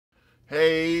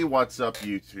Hey, what's up,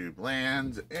 YouTube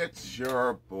land? It's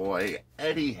your boy,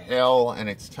 Eddie Hill, and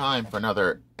it's time for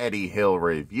another Eddie Hill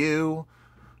review.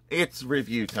 It's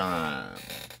review time,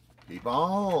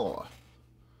 people.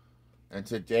 And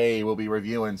today we'll be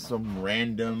reviewing some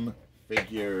random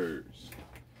figures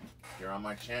here on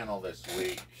my channel this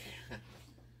week.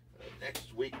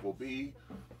 Next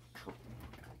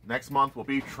month will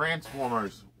be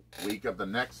Transformers week of the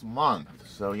next month.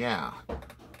 So yeah.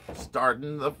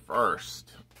 Starting the 1st,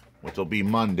 which will be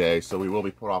Monday, so we will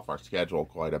be put off our schedule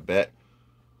quite a bit.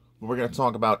 But we're going to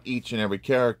talk about each and every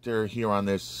character here on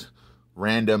this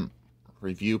random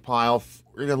review pile.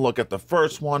 We're going to look at the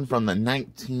first one from the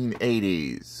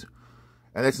 1980s.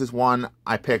 And this is one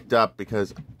I picked up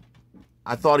because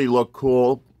I thought he looked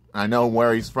cool. I know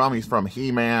where he's from. He's from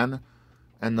He-Man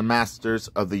and the Masters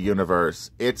of the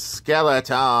Universe. It's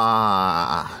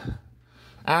Skeletor.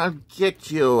 I'll get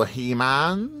you,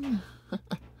 He-Man.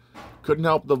 Couldn't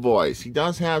help the voice. He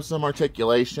does have some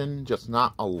articulation, just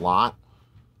not a lot.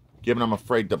 Given I'm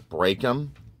afraid to break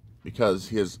him because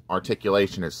his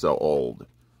articulation is so old.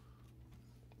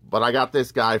 But I got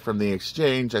this guy from the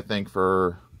exchange, I think,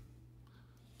 for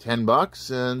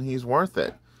 $10, and he's worth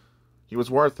it. He was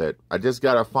worth it. I just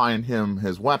got to find him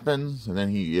his weapons, and then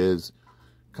he is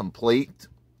complete.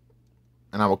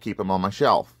 And I will keep him on my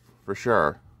shelf, for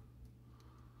sure.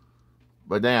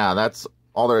 But yeah, that's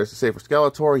all there is to say for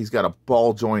Skeletor. He's got a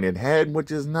ball-jointed head,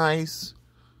 which is nice.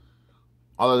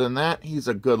 Other than that, he's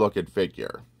a good-looking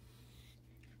figure.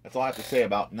 That's all I have to say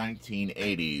about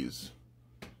 1980s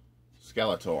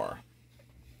Skeletor.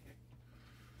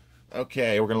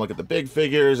 Okay, we're going to look at the big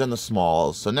figures and the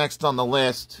smalls. So next on the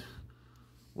list,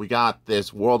 we got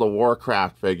this World of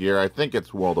Warcraft figure. I think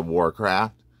it's World of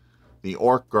Warcraft. The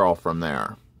Orc Girl from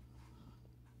there.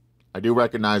 I do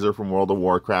recognize her from World of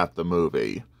Warcraft, the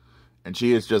movie. And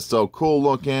she is just so cool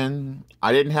looking.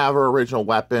 I didn't have her original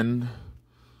weapon.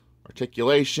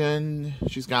 Articulation,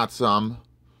 she's got some.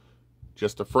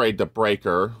 Just afraid to break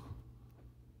her.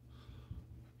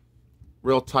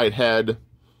 Real tight head.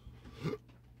 A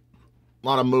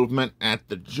lot of movement at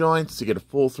the joints. You get a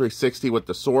full 360 with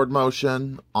the sword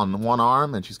motion on the one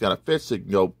arm. And she's got a fist so you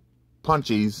can go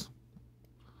punchies.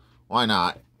 Why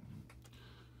not?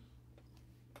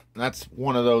 That's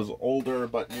one of those older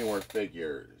but newer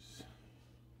figures.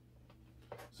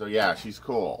 So yeah, she's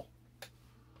cool.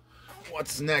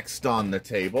 What's next on the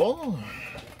table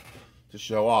to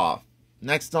show off?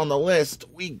 Next on the list,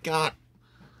 we got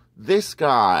this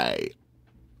guy.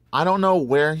 I don't know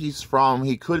where he's from.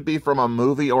 He could be from a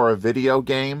movie or a video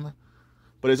game,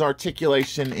 but his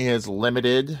articulation is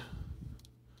limited.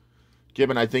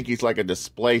 Given I think he's like a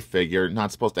display figure,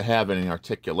 not supposed to have any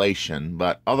articulation,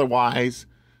 but otherwise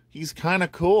he's kind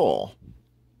of cool,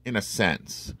 in a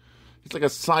sense. He's like a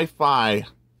sci-fi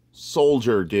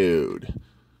soldier dude.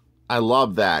 I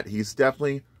love that. He's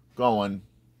definitely going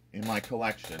in my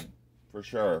collection, for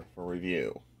sure, for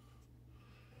review.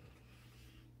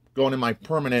 Going in my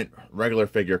permanent regular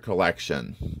figure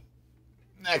collection.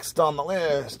 Next on the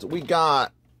list, we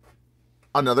got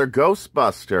another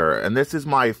Ghostbuster. And this is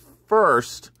my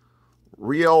first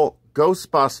real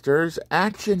Ghostbusters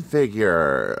action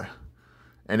figure.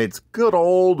 And it's good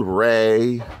old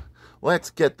Ray. Let's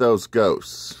get those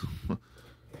ghosts.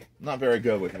 Not very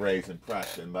good with Ray's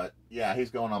impression, but yeah,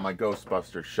 he's going on my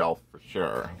Ghostbusters shelf for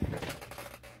sure.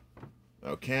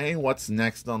 Okay, what's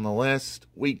next on the list?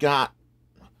 We got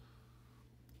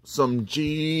some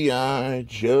G.I.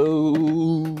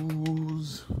 Joes.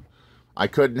 I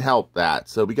couldn't help that.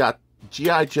 So we got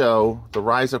G.I. Joe, The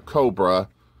Rise of Cobra,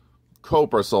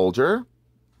 Cobra Soldier.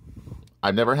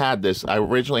 I've never had this. I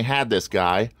originally had this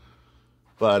guy,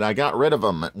 but I got rid of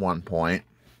him at one point.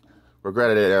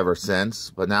 Regretted it ever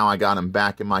since, but now I got him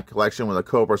back in my collection with a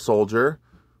Cobra Soldier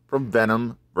from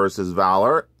Venom vs.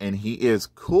 Valor, and he is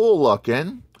cool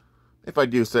looking, if I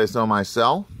do say so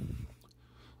myself.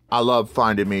 I love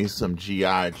finding me some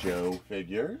G.I. Joe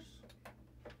figures.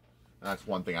 That's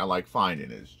one thing I like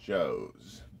finding is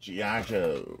Joes. G.I.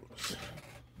 Joes.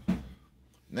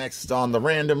 Next on the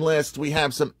random list, we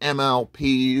have some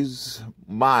MLPs,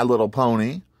 My Little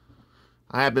Pony.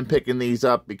 I have been picking these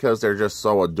up because they're just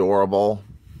so adorable.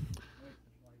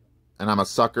 And I'm a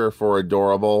sucker for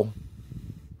adorable.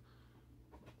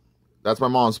 That's my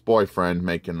mom's boyfriend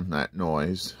making that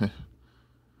noise.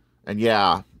 And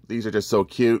yeah, these are just so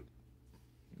cute.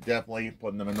 Definitely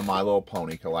putting them into My Little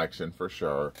Pony collection for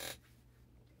sure.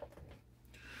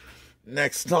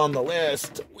 Next on the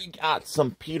list, we got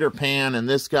some Peter Pan, and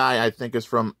this guy I think is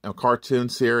from a cartoon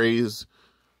series,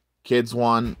 kids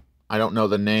one. I don't know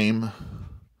the name,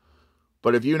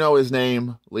 but if you know his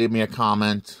name, leave me a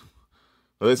comment.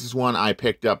 Well, this is one I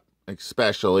picked up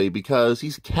especially because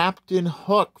he's Captain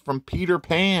Hook from Peter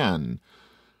Pan.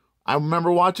 I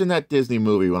remember watching that Disney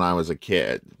movie when I was a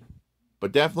kid.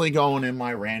 But definitely going in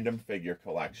my random figure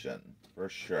collection, for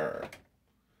sure.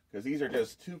 Because these are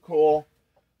just too cool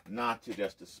not to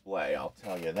just display, I'll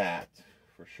tell you that,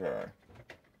 for sure.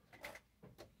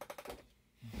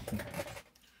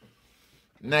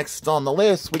 Next on the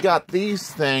list, we got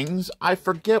these things. I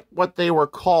forget what they were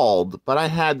called, but I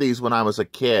had these when I was a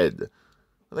kid.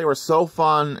 They were so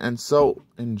fun and so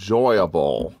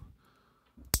enjoyable.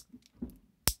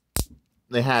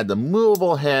 They had the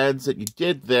movable heads that you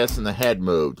did this and the head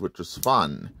moved, which was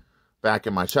fun back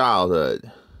in my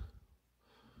childhood.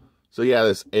 So yeah,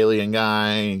 this alien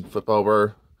guy, flip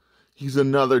over. He's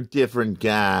another different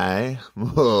guy.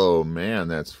 Oh man,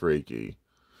 that's freaky.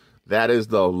 That is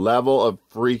the level of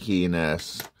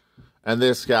freakiness. And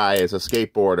this guy is a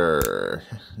skateboarder.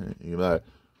 You know,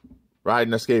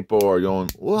 riding a skateboard, going,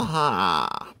 wah!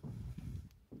 I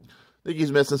think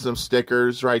he's missing some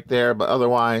stickers right there, but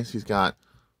otherwise he's got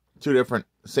two different,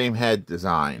 same head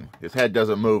design. His head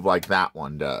doesn't move like that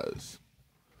one does.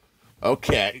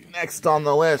 Okay, next on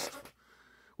the list,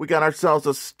 we got ourselves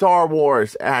a Star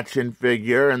Wars action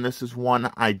figure, and this is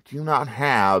one I do not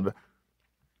have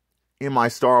in my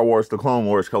Star Wars The Clone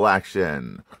Wars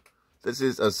collection. This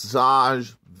is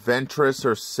Asajj Ventress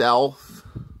herself.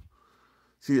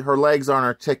 See, her legs aren't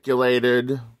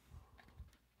articulated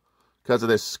because of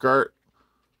this skirt.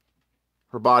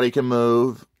 Her body can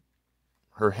move.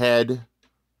 Her head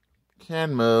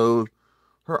can move.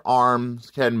 Her arms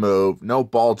can move. No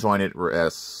ball-jointed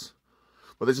wrists.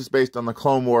 But this is based on the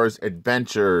Clone Wars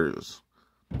Adventures.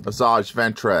 Asajj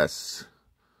Ventress.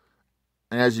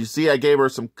 And as you see, I gave her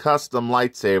some custom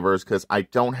lightsabers because I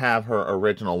don't have her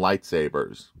original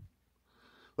lightsabers.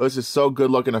 But this is so good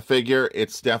looking a figure.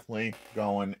 It's definitely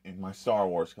going in my Star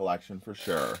Wars collection for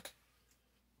sure.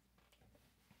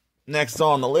 Next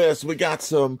on the list, we got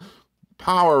some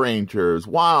Power Rangers.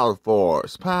 Wild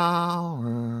Force.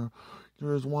 Power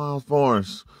Rangers. Wild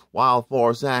Force. Wild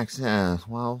Force access.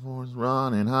 Wild Force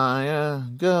running higher.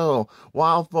 Go.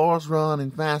 Wild Force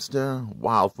running faster.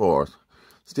 Wild Force.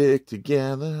 Stick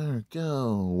together,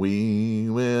 go, we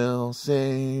will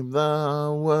save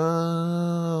the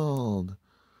world.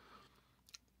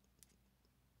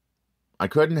 I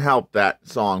couldn't help that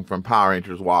song from Power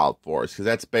Rangers Wild Force, because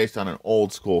that's based on an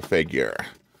old school figure.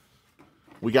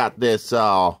 We got this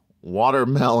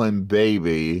watermelon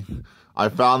baby. I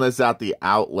found this at the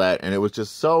outlet, and it was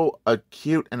just so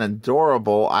cute and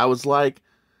adorable. I was like,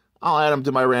 I'll add them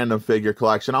to my random figure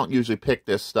collection. I don't usually pick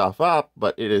this stuff up,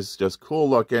 but it is just cool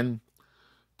looking.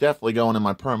 Definitely going in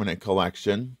my permanent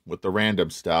collection with the random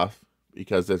stuff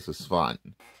because this is fun.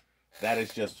 That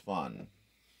is just fun.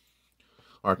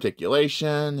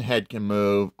 Articulation, head can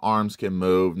move, arms can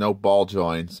move, no ball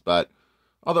joints, but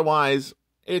otherwise,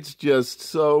 it's just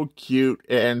so cute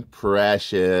and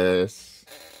precious.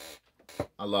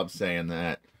 I love saying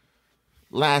that.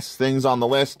 Last things on the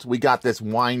list, we got this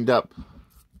wind-up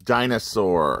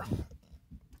Dinosaur.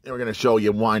 And we're going to show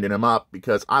you winding him up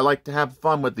because I like to have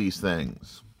fun with these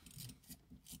things.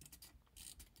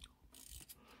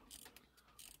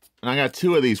 And I got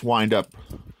two of these wind up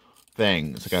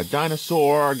things. I got a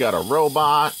dinosaur, I got a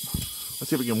robot. Let's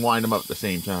see if we can wind them up at the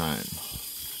same time.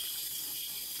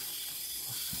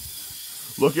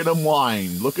 Look at them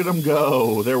wind. Look at them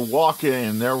go. They're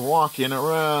walking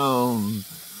around.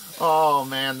 Oh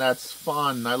man, that's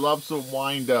fun. I love some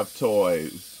wind up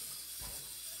toys.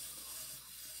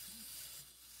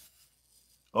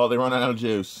 Oh, they run out of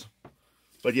juice.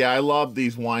 But yeah, I love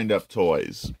these wind-up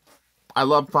toys. I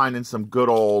love finding some good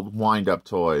old wind-up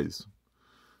toys.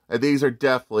 And these are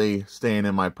definitely staying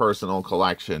in my personal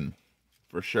collection.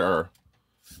 For sure.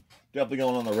 Definitely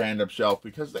going on the random shelf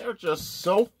because they're just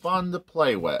so fun to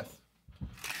play with.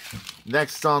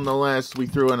 Next on the list, we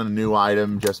threw in a new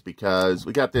item just because.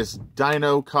 We got this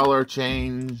Dino Color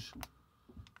Change.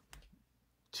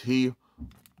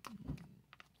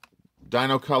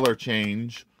 Dino Color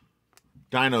Change,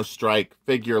 Dino Strike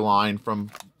figure line from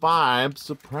Five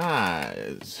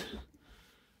Surprise.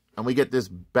 And we get this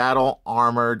battle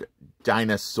armored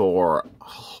dinosaur.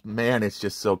 Oh, man, it's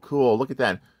just so cool. Look at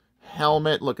that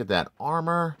helmet. Look at that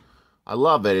armor. I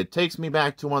love it. It takes me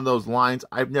back to one of those lines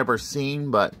I've never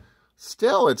seen, but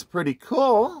still, it's pretty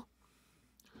cool.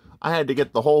 I had to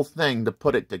get the whole thing to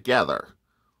put it together.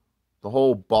 The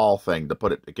whole ball thing to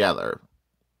put it together.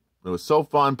 It was so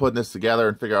fun putting this together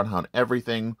and figure out how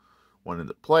everything went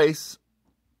into place.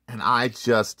 And I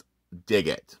just dig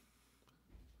it.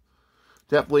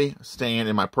 Definitely staying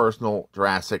in my personal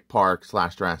Jurassic Park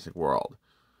 / Jurassic World.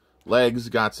 Legs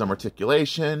got some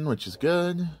articulation, which is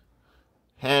good.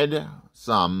 Head,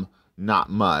 some, not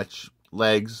much.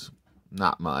 Legs,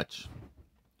 not much.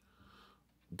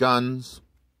 Guns,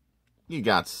 you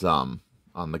got some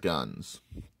on the guns.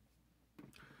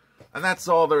 And that's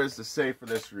all there is to say for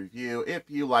this review. If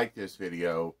you like this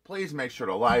video, please make sure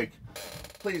to like,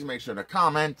 please make sure to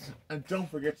comment, and don't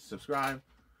forget to subscribe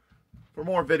for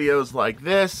more videos like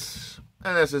this.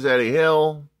 And this is Eddie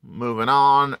Hill, moving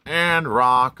on and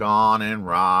rock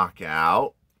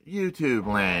out YouTube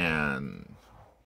land.